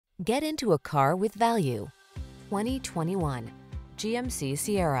Get into a car with value. 2021 GMC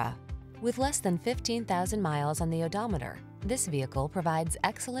Sierra. With less than 15,000 miles on the odometer, this vehicle provides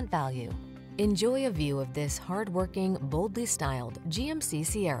excellent value. Enjoy a view of this hard-working, boldly styled GMC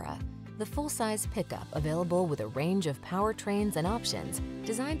Sierra, the full-size pickup available with a range of powertrains and options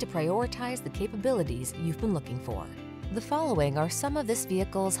designed to prioritize the capabilities you've been looking for. The following are some of this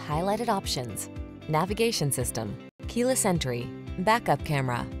vehicle's highlighted options: navigation system, keyless entry, backup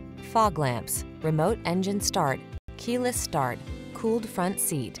camera, fog lamps, remote engine start, keyless start, cooled front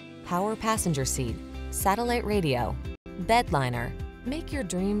seat, power passenger seat, satellite radio, bed liner. Make your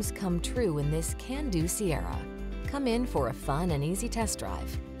dreams come true in this can-do Sierra. Come in for a fun and easy test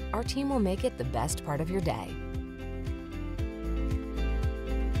drive. Our team will make it the best part of your day.